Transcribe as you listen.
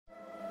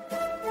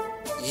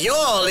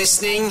You're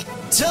listening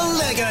to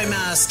Lego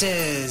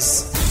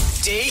Masters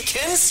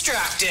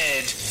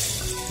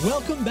Deconstructed.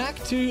 Welcome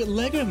back to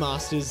Lego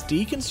Masters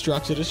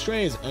Deconstructed,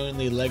 Australia's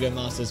only Lego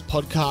Masters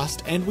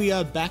podcast, and we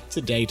are back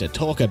today to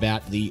talk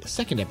about the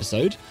second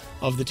episode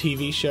of the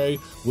TV show,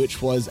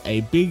 which was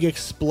a big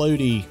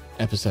explodey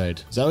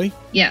episode. Zoe?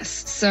 Yes,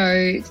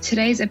 so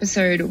today's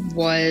episode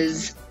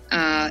was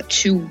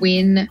to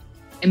win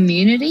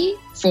immunity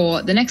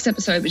for the next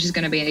episode, which is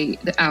going to be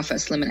our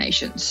first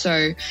elimination.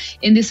 So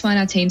in this one,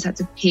 our teams had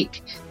to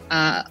pick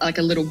like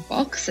a little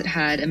box that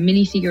had a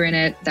minifigure in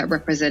it that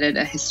represented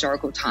a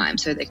historical time.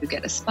 So they could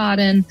get a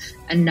Spartan,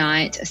 a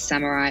knight, a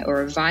samurai,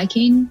 or a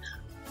Viking.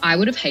 I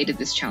would have hated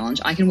this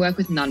challenge. I can work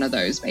with none of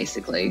those,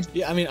 basically.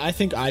 Yeah, I mean, I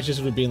think I just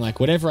would have been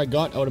like, whatever I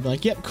got, I would have been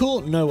like, yep,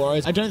 cool, no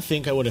worries. I don't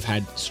think I would have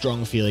had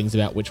strong feelings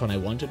about which one I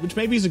wanted, which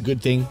maybe is a good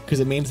thing,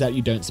 because it means that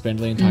you don't spend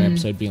the entire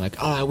episode being like,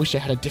 oh, I wish I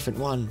had a different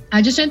one.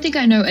 I just don't think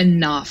I know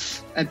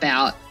enough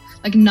about,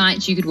 like,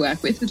 knights you could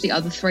work with the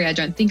other three. I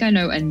don't think I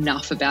know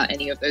enough about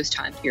any of those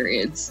time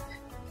periods.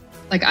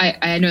 Like,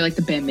 I know, like,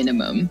 the bare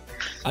minimum.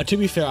 To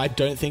be fair, I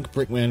don't think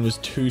Brickman was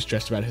too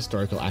stressed about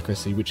historical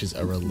accuracy, which is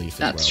a relief as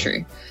well. That's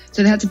true.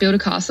 So they had to build a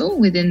castle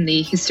within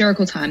the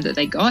historical time that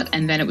they got,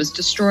 and then it was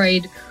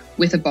destroyed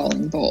with a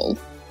bowling ball,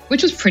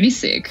 which was pretty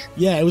sick.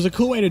 Yeah, it was a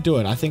cool way to do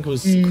it. I think it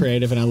was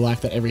creative, and I like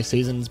that every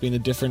season's been a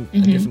different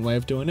way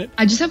of doing it.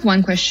 I just have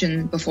one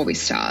question before we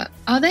start.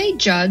 Are they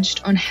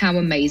judged on how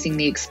amazing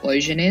the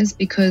explosion is?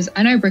 Because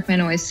I know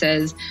Brickman always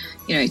says,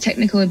 you know,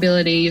 technical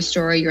ability, your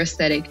story, your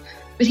aesthetic,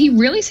 but he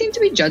really seemed to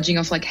be judging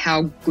off like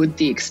how good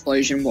the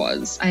explosion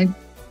was. I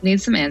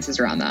need some answers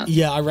around that.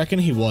 Yeah, I reckon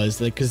he was,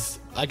 because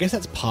I guess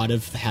that's part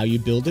of how you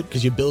build it,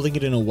 because you're building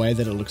it in a way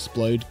that it'll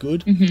explode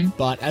good.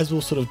 But as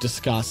we'll sort of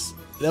discuss,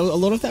 a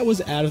lot of that was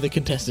out of the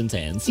contestants'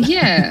 hands.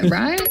 Yeah,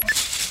 right?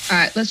 All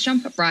right, let's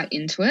jump right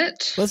into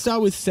it. Let's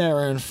start with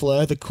Sarah and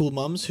Fleur, the cool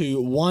mums,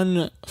 who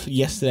won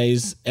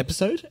yesterday's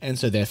episode, and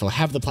so therefore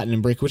have the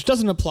platinum brick, which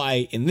doesn't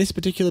apply in this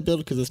particular build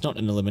because it's not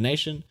an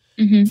elimination.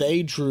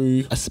 They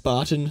drew a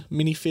Spartan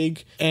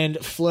minifig, and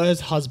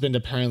Fleur's husband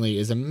apparently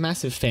is a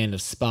massive fan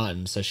of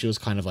Spartans, so she was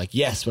kind of like,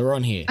 yes, we're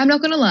on here. I'm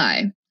not going to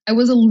lie. I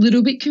was a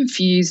little bit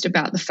confused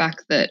about the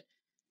fact that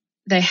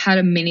they had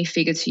a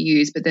minifigure to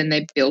use, but then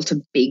they built a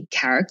big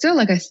character.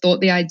 Like, I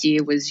thought the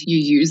idea was you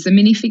use the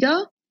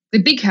minifigure.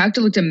 The big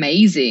character looked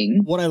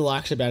amazing. What I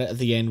liked about it at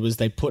the end was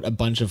they put a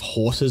bunch of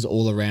horses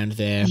all around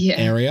their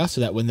area so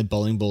that when the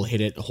bowling ball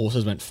hit it,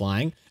 horses went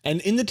flying.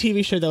 And in the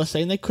TV show, they were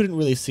saying they couldn't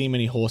really see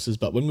many horses,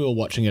 but when we were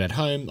watching it at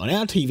home on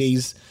our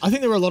TVs, I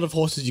think there were a lot of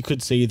horses you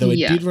could see, though it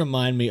did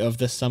remind me of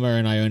the Summer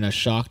and Iona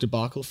shark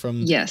debacle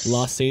from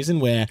last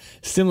season, where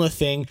similar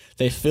thing,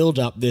 they filled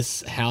up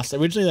this house.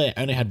 Originally, they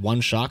only had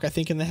one shark, I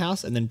think, in the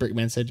house, and then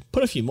Brickman said,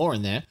 put a few more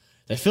in there.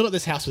 They filled up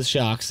this house with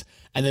sharks,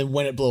 and then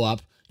when it blew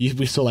up,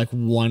 we saw like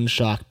one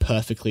shark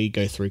perfectly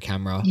go through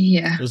camera.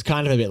 Yeah. It was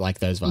kind of a bit like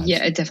those vibes.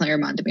 Yeah, it definitely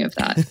reminded me of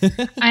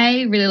that.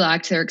 I really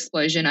liked their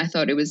explosion. I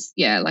thought it was,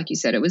 like you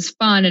said, it was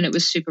fun and it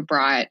was super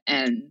bright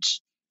and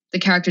the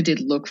character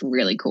did look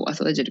really cool. I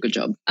thought they did a good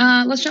job.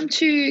 Let's jump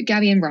to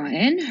Gabby and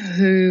Ryan,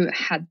 who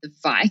had the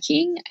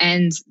Viking,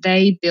 and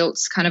they built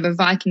kind of a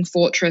Viking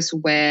fortress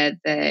where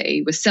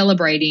they were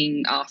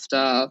celebrating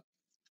after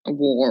a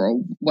war or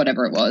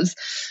whatever it was.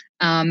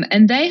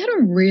 And they had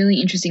a really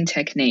interesting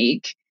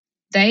technique.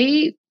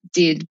 They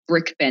did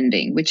brick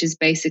bending, which is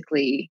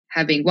basically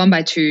having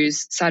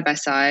 1x2s side by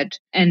side,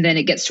 and then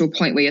it gets to a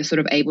point where you're sort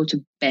of able to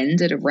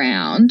bend it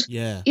around.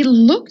 Yeah. It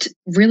looked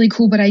really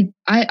cool, but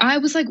I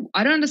was like,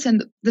 I don't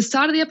understand. The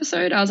start of the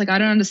episode, I was like, I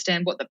don't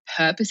understand what the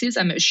purpose is.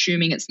 I'm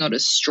assuming it's not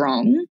as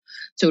strong,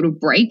 so it'll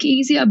break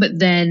easier, but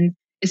then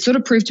it sort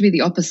of proved to be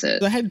the opposite.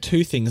 They had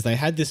two things. They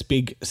had this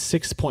big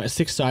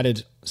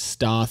six-sided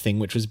star thing,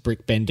 which was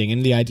brick bending.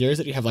 And the idea is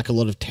that you have like a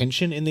lot of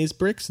tension in these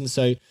bricks. And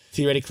so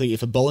theoretically,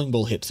 if a bowling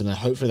ball hits them, then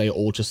hopefully they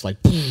all just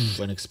like poof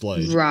and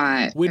explode.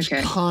 Right. Which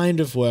kind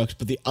of worked.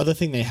 But the other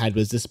thing they had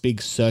was this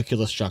big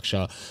circular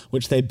structure,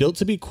 which they built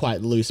to be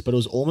quite loose, but it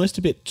was almost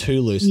a bit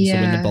too loose. And so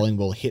when the bowling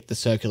ball hit the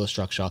circular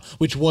structure,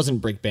 which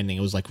wasn't brick bending,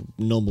 it was like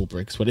normal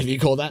bricks, whatever you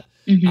call that.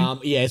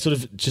 It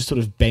sort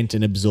of bent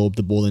and absorbed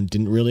the ball and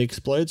didn't really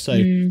explode. So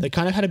they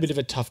kind of had a bit of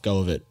a tough go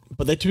of it.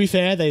 But to be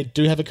fair, they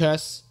do have a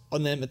curse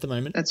on them at the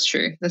moment. That's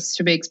true. That's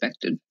to be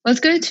expected. Let's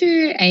go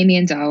to Amy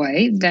and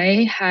Darway.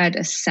 They had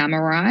a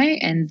samurai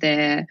and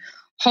their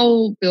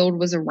whole build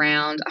was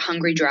around a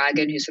hungry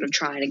dragon who's sort of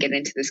trying to get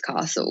into this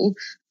castle.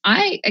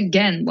 I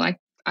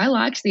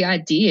liked the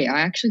idea.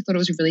 I actually thought it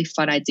was a really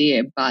fun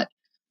idea, but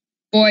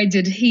boy,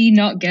 did he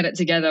not get it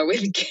together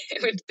with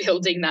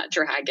building that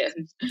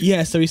dragon.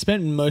 Yeah, so he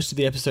spent most of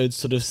the episode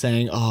sort of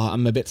saying,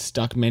 I'm a bit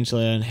stuck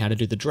mentally on how to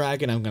do the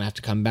dragon. I'm going to have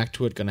to come back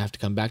to it,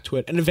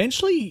 And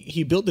eventually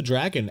he built the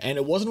dragon, and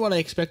it wasn't what I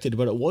expected,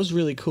 but it was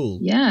really cool.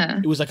 Yeah.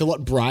 It was like a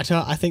lot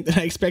brighter, I think, than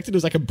I expected. It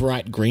was like a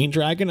bright green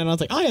dragon, and I was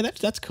like, oh yeah,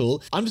 that's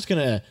cool. I'm just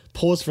going to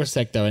pause for a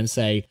sec, though, and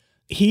say,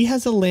 he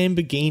has a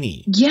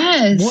Lamborghini.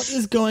 Yes. What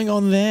is going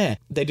on there?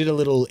 They did a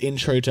little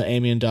intro to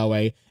Amy and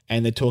Darway,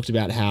 and they talked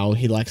about how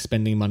he likes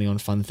spending money on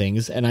fun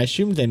things, and I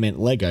assumed they meant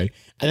Lego. And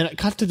then it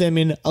cut to them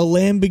in a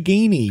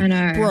Lamborghini. I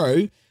know.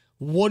 Bro,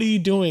 what are you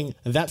doing?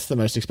 That's the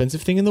most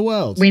expensive thing in the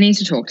world. We need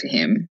to talk to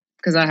him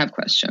because I have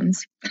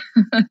questions.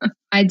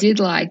 I did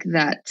like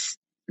that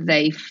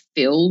they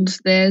filled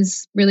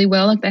theirs really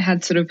well. Like they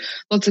had sort of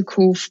lots of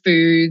cool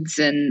foods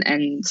and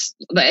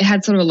they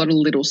had sort of a lot of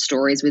little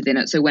stories within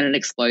it. So when it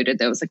exploded,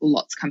 there was like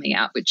lots coming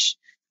out, which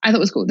I thought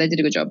was cool. They did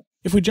a good job.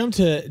 If we jump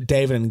to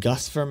David and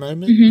Gus for a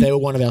moment, they were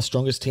one of our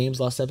strongest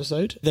teams last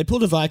episode. They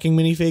pulled a Viking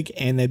minifig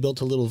and they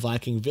built a little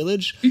Viking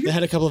village. They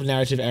had a couple of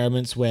narrative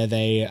elements where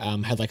they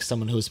had like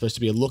someone who was supposed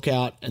to be a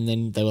lookout, and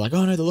then they were like,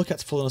 oh no, the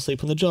lookout's fallen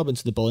asleep on the job, and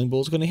so the bowling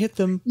ball's going to hit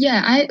them.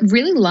 Yeah, I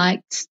really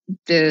liked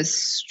the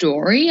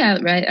story.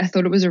 I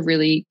thought it was a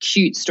really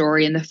cute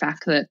story, and the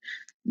fact that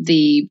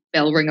the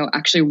bell ringer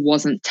actually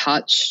wasn't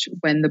touched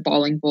when the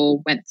bowling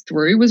ball went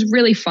through was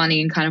really funny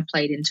and kind of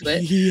played into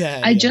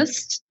it. I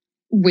just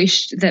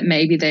wished that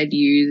maybe they'd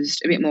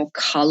used a bit more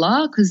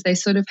colour, because they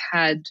sort of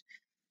had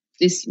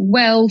this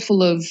well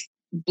full of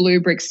blue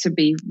bricks to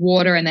be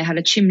water, and they had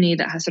a chimney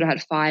that sort of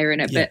had fire in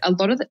it. But a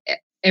lot of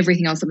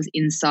everything else that was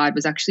inside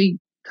was actually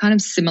kind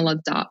of similar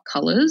dark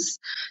colours.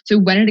 So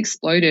when it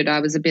exploded, I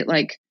was a bit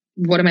like,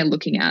 what am I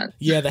looking at?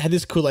 Yeah, they had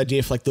this cool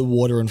idea for like the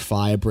water and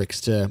fire bricks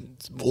to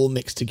all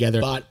mix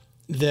together, but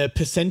the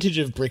percentage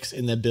of bricks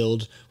in their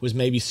build was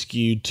maybe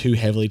skewed too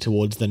heavily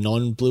towards the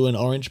non-blue and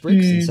orange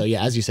bricks. And so,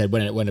 as you said,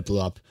 when it blew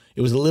up,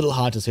 it was a little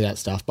hard to see that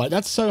stuff, but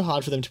that's so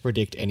hard for them to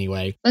predict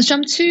anyway. Let's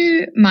jump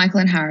to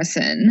Michael and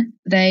Harrison.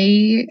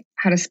 They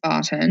had a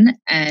Spartan,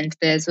 and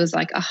theirs was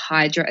like a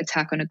Hydra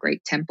attack on a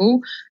Greek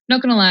temple.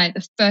 Not going to lie,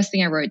 the first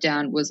thing I wrote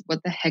down was,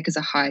 what the heck is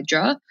a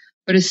Hydra?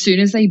 But as soon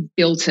as they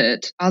built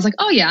it, I was like,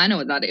 oh yeah, I know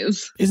what that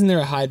is. Isn't there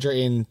a Hydra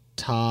in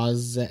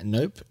Tarzan?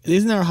 Nope.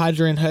 Isn't there a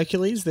Hydra in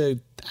Hercules,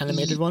 the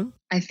animated one?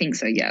 I think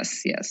so,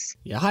 yes.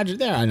 Yeah,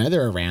 Hydra, I know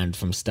they're around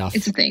from stuff.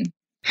 It's a thing.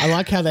 I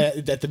like how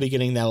they at the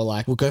beginning they were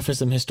like, we'll go for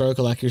some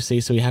historical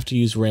accuracy, so we have to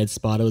use red.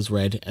 Sparta was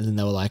red. And then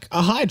they were like,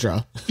 a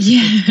Hydra.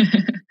 Yeah.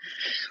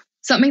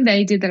 Something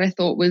they did that I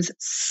thought was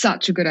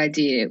such a good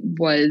idea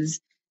was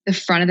the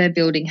front of their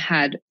building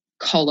had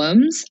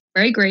columns,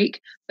 very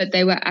Greek, but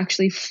they were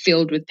actually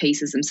filled with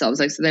pieces themselves.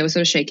 Like, so they were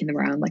sort of shaking them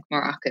around like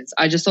maracas.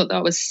 I just thought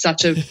that was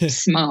such a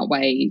smart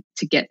way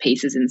to get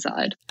pieces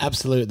inside.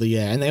 Absolutely,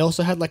 yeah. And they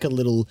also had like a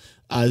little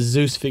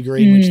Zeus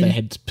figurine, which they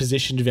had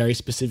positioned very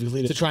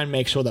specifically to try and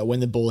make sure that when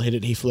the ball hit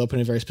it, he flew up in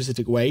a very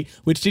specific way,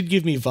 which did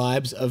give me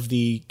vibes of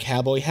the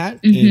cowboy hat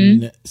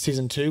in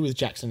season 2 with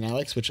Jackson and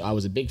Alex, which I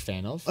was a big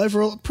fan of.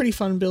 Overall, pretty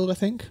fun build, I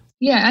think.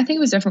 Yeah, I think it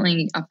was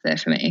definitely up there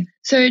for me.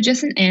 So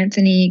Jess and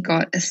Anthony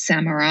got a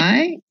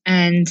samurai,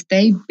 and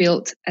they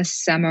built a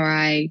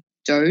samurai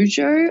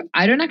dojo.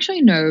 I don't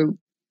actually know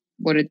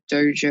what a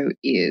dojo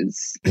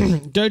is.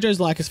 Dojo's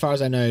like, as far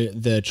as I know,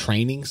 the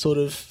training sort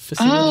of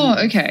facility. Oh,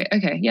 okay,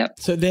 yep.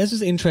 So theirs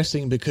was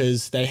interesting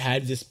because they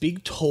had this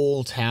big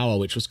tall tower,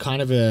 which was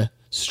kind of a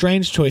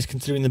strange choice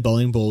considering the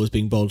bowling ball was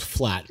being bowled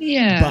flat.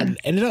 Yeah. But it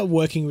ended up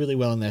working really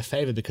well in their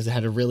favour because it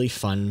had a really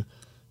fun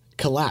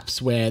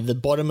collapse where the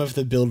bottom of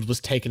the build was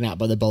taken out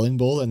by the bowling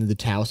ball and the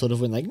tower sort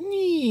of went like,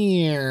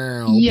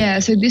 yeah.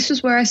 So this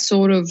was where I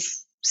sort of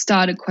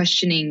started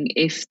questioning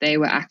if they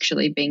were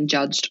actually being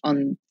judged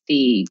on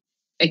the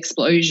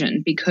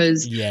explosion,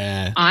 because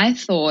I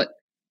thought,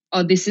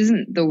 oh, this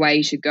isn't the way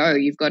you should go.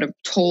 You've got a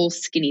tall,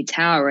 skinny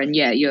tower, and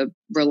you're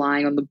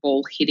relying on the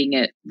ball hitting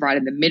it right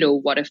in the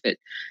middle. What if it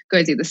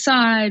goes either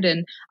side?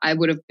 And I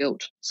would have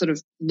built sort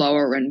of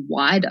lower and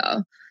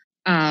wider.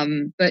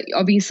 But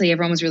obviously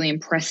everyone was really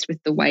impressed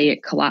with the way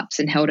it collapsed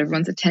and held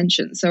everyone's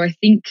attention. So I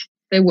think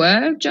they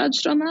were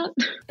judged on that.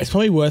 It's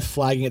probably worth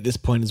flagging at this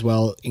point as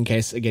well, in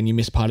case, again, you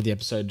missed part of the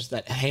episode,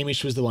 that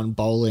Hamish was the one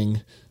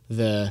bowling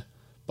the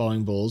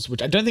bowling balls,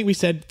 which I don't think we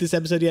said this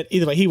episode yet.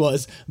 Either way, he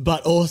was,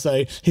 but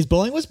also his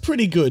bowling was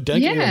pretty good. Don't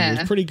get me wrong, it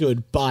was pretty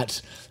good,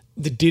 but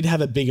it did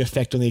have a big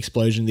effect on the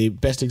explosion. The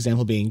best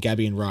example being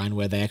Gabby and Ryan,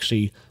 where they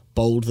actually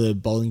bowled the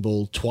bowling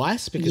ball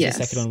twice because the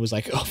second one was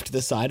like off to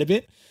the side a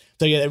bit.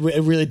 So yeah,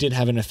 it really did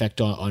have an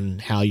effect on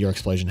how your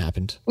explosion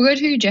happened. We'll go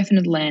to Jeff and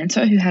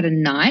Atlanta, who had a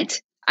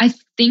knight. I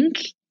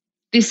think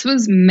this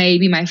was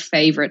maybe my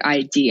favorite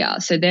idea.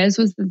 So theirs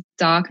was the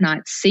Dark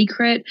Knight's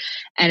secret,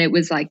 and it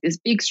was like this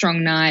big,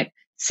 strong knight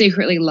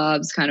secretly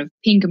loves kind of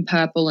pink and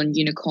purple and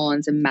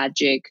unicorns and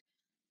magic.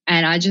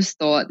 And I just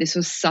thought this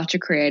was such a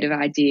creative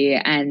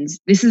idea. And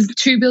this is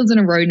 2 builds in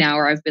a row now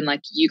where I've been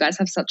like, you guys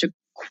have such a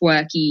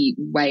quirky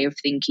way of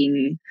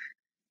thinking,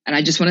 and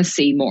I just want to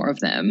see more of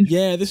them.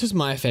 Yeah, this was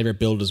my favourite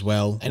build as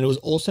well. And it was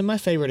also my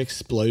favourite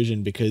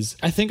explosion because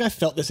I think I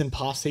felt this in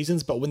past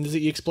seasons, but when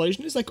the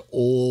explosion is like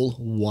all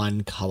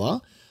one colour,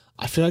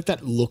 I feel like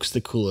that looks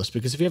the coolest,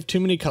 because if you have too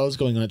many colours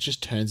going on, it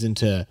just turns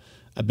into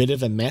a bit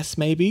of a mess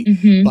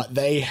maybe, but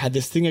they had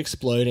this thing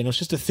explode and it was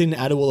just a thin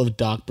outer wall of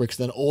dark bricks,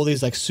 then all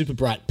these like super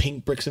bright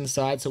pink bricks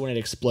inside. So when it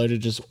exploded, it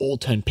just all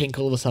turned pink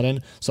all of a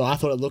sudden. So I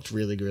thought it looked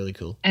really, really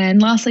cool.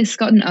 And lastly,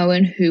 Scott and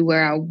Owen, who were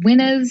our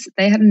winners,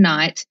 they had a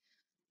knight.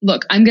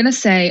 Look, I'm going to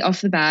say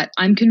off the bat,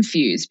 I'm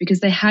confused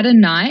because they had a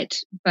knight,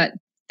 but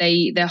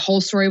their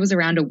whole story was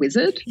around a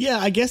wizard. Yeah,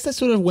 I guess that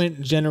sort of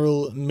went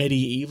general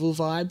medieval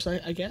vibes,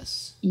 I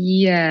guess.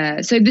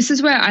 Yeah. So this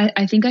is where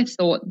I think I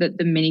thought that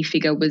the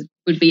minifigure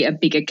would be a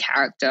bigger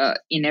character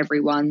in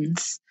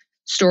everyone's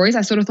stories.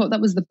 I sort of thought that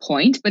was the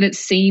point, but it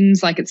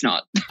seems like it's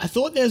not. I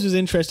thought theirs was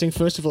interesting.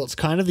 First of all, it's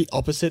kind of the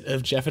opposite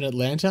of Jeff and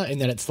Atlanta in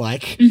that it's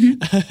like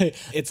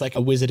it's like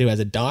a wizard who has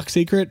a dark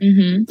secret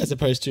as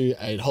opposed to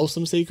a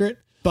wholesome secret.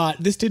 But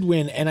this did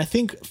win, and I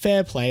think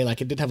fair play,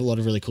 like it did have a lot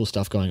of really cool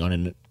stuff going on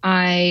in it.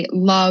 I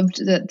loved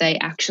that they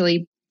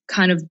actually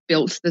kind of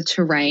built the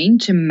terrain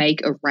to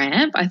make a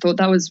ramp. I thought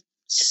that was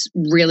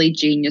really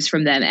genius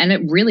from them, and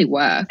it really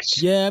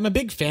worked. Yeah, I'm a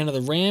big fan of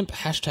the ramp.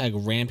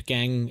 Hashtag ramp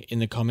gang in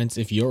the comments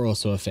if you're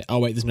also a fan. Oh,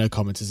 wait, there's no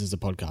comments. This is a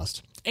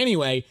podcast.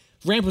 Anyway,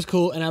 ramp was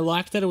cool, and I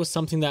liked that it was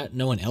something that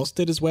no one else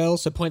did as well,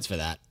 so points for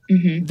that.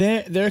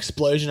 Their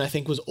explosion, I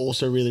think, was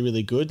also really,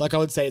 really good. Like, I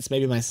would say it's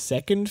maybe my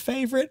second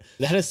favorite.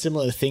 They had a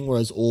similar thing where it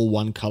was all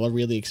one color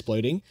really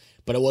exploding,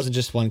 but it wasn't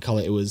just one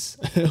color, it was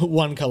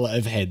one color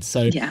of heads.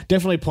 So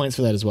definitely points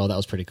for that as well. That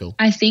was pretty cool.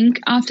 I think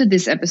after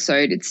this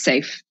episode, it's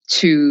safe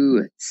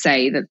to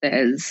say that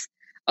there's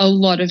a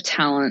lot of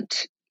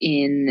talent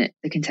in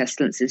the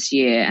contestants this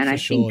year, and I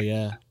think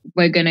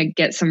we're going to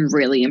get some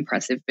really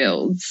impressive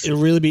builds. It'll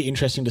really be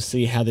interesting to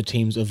see how the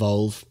teams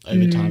evolve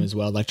over time as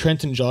well. Like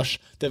Trent and Josh,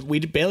 that we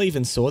barely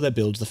even saw their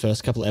builds the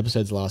first couple of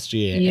episodes last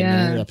year, and they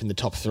ended up in the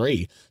top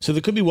 3. So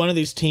there could be one of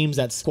these teams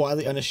that's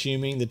quietly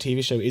unassuming. The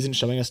TV show isn't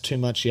showing us too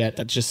much yet.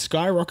 That just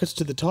skyrockets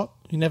to the top.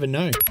 You never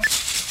know.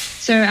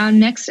 So our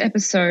next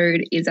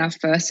episode is our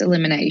first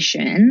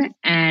elimination,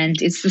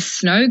 and it's the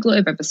Snow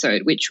Globe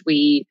episode, which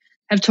we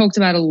have talked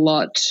about a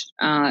lot.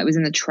 It was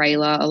in the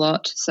trailer a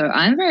lot. So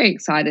I'm very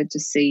excited to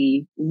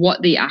see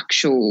what the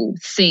actual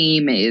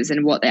theme is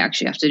and what they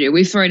actually have to do.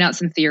 We've thrown out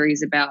some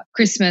theories about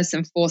Christmas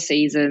and 4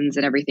 seasons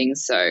and everything.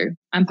 So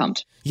I'm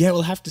pumped. Yeah,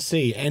 we'll have to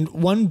see. And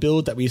one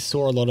build that we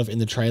saw a lot of in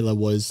the trailer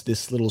was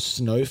this little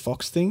snow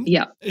fox thing.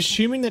 Yeah.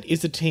 Assuming that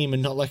is a team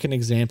and not like an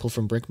example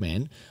from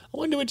Brickman, I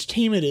wonder which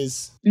team it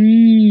is.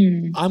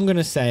 I'm going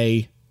to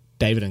say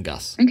David and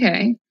Gus.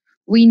 Okay.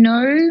 We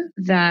know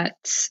that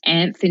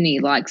Anthony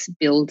likes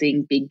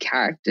building big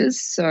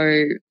characters,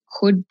 so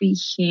could be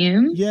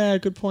him. Yeah,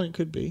 good point.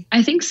 Could be.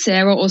 I think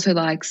Sarah also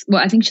likes,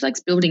 I think she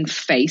likes building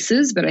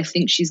faces, but I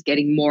think she's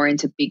getting more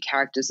into big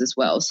characters as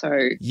well. So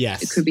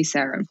it could be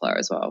Sarah and Flo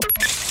as well.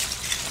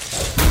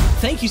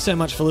 Thank you so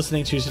much for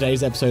listening to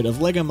today's episode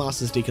of LEGO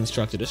Masters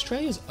Deconstructed,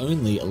 Australia's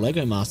only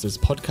LEGO Masters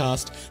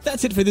podcast.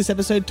 That's it for this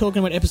episode,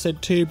 talking about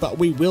episode 2, but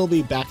we will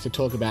be back to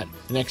talk about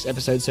the next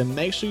episode, so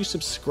make sure you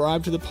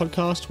subscribe to the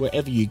podcast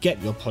wherever you get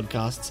your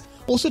podcasts.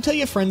 Also, tell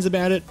your friends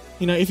about it.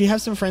 You know, if you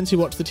have some friends who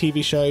watch the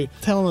TV show,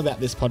 tell them about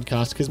this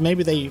podcast because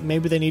maybe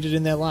they need it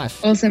in their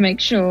life. Also, make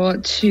sure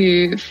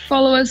to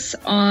follow us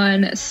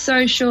on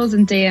socials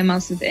and DM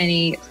us with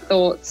any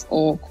thoughts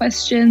or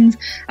questions.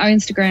 Our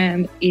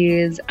Instagram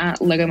is at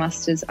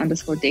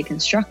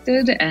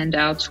LegoMasters_deconstructed and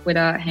our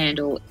Twitter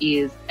handle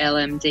is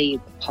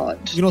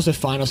LMDpod. You can also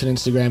find us on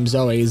Instagram.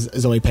 Zoe's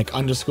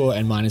ZoePeck_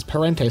 and mine is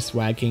Parente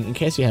Swag King, in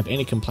case you have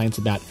any complaints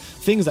about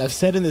things I've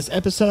said in this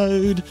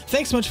episode.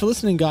 Thanks so much for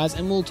listening, guys,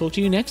 and we'll talk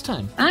to you next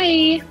time.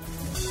 Bye.